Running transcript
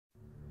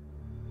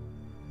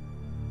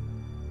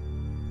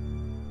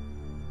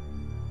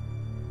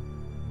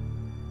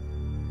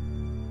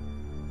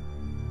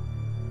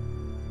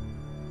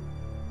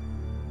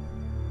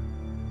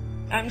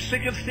I'm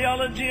sick of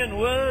theology and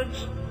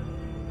words.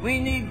 We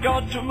need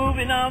God to move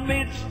in our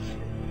midst.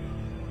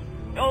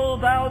 O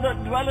thou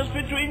that dwellest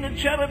between the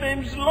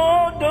cherubims,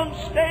 Lord, don't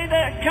stay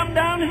there. Come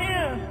down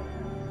here.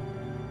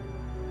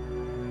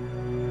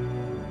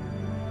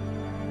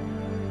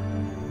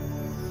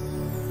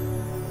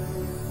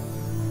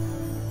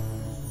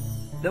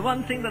 The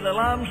one thing that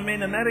alarms me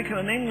in America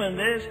and England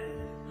is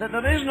that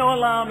there is no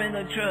alarm in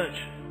the church.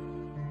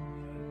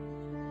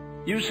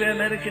 You say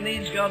America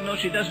needs God. No,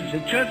 she doesn't. The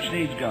church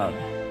needs God.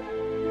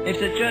 If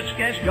the church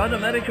gets God,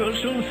 America will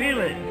soon feel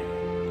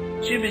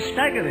it. She'll be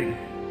staggering.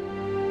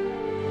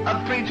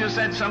 A preacher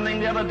said something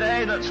the other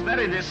day that's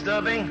very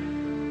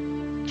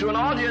disturbing to an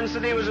audience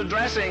that he was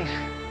addressing.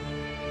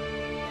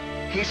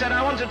 He said,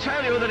 I want to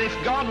tell you that if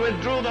God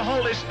withdrew the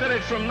Holy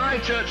Spirit from my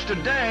church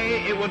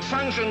today, it would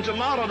function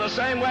tomorrow the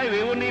same way.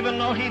 We wouldn't even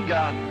know he'd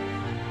gone.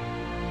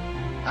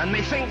 And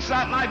methinks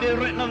that might be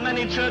written of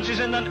many churches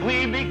in that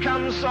we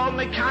become so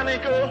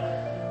mechanical.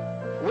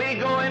 We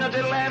go in at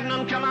 11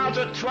 and come out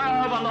at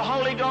 12, and the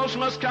Holy Ghost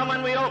must come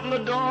when we open the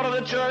door of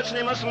the church, and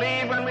he must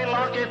leave when we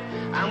lock it.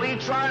 And we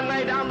try and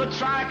lay down the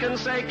track and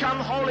say, come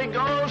Holy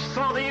Ghost,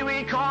 for thee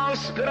we call,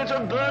 Spirit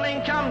of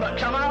burning, come, but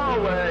come our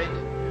way.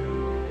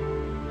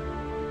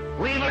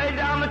 We've laid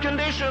down the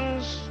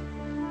conditions.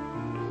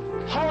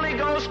 Holy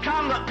Ghost,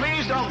 come, but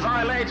please don't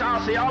violate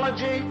our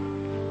theology.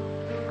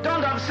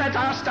 Don't upset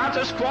our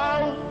status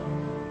quo.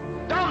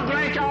 Don't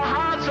break our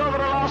hearts over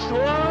a lost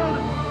world.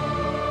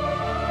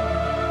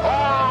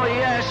 Oh,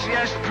 yes,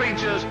 yes,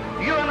 preachers.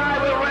 You and I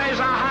will raise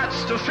our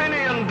hats to Finney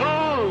and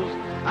Booth,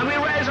 and we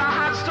raise our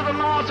hats to the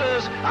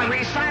martyrs, and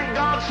we thank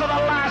God for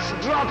the last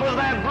drop of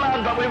their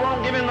blood, but we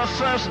won't give him the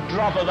first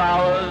drop of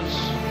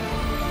ours.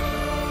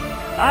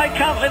 I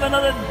can't live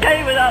another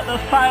day without the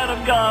fire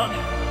of God,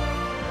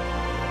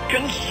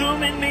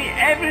 consuming me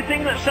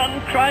everything that's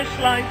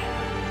un-Christ-like,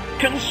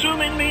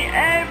 consuming me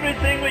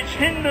everything which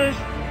hinders,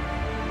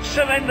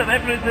 surrender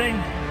everything.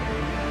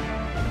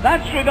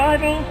 That's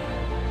revival.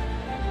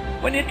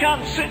 When you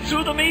can't sit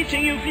through the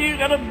meeting, you feel you've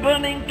got a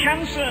burning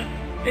cancer.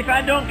 If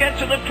I don't get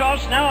to the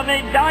cross now, I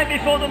may die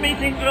before the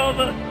meeting's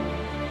over.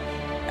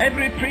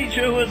 Every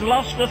preacher who has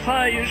lost the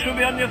fire, you should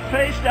be on your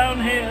face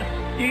down here.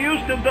 You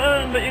used to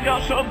burn, but you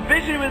got so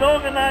busy with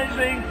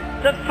organizing.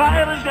 The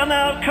fire has gone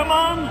out. Come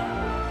on.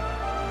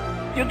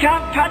 You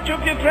can't patch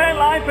up your prayer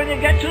life when you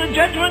get to the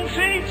judgment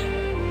seat.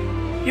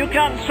 You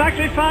can't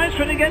sacrifice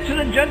when you get to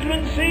the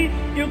judgment seat.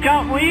 You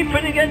can't weep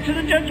when you get to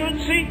the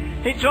judgment seat.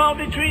 It's all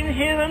between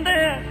here and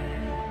there.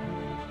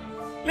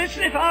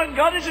 Listen, if our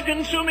God is a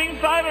consuming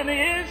fire, and he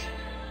is,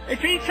 if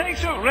he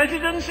takes up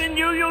residence in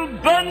you, you'll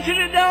burn till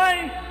you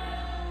die.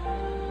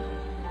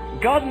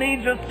 God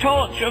needs a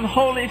torch of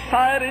holy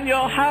fire in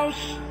your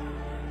house.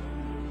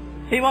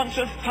 He wants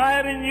a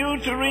fire in you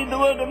to read the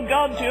word of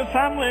God to your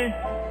family.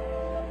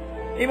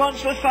 He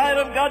wants the fire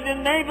of God your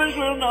neighbors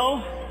will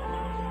know.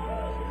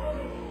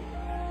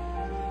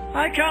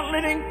 I can't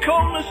live in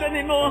coldness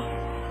anymore.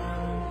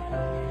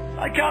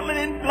 I can't live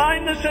in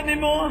blindness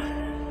anymore.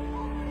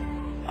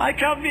 I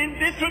can't be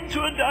indifferent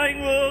to a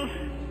dying world.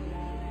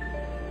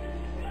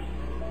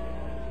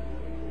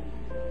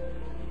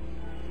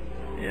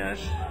 Yes.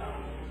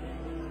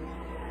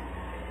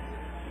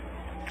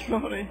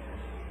 Glory.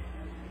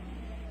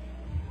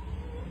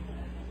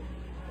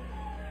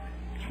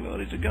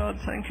 Glory to God.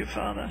 Thank you,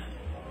 Father.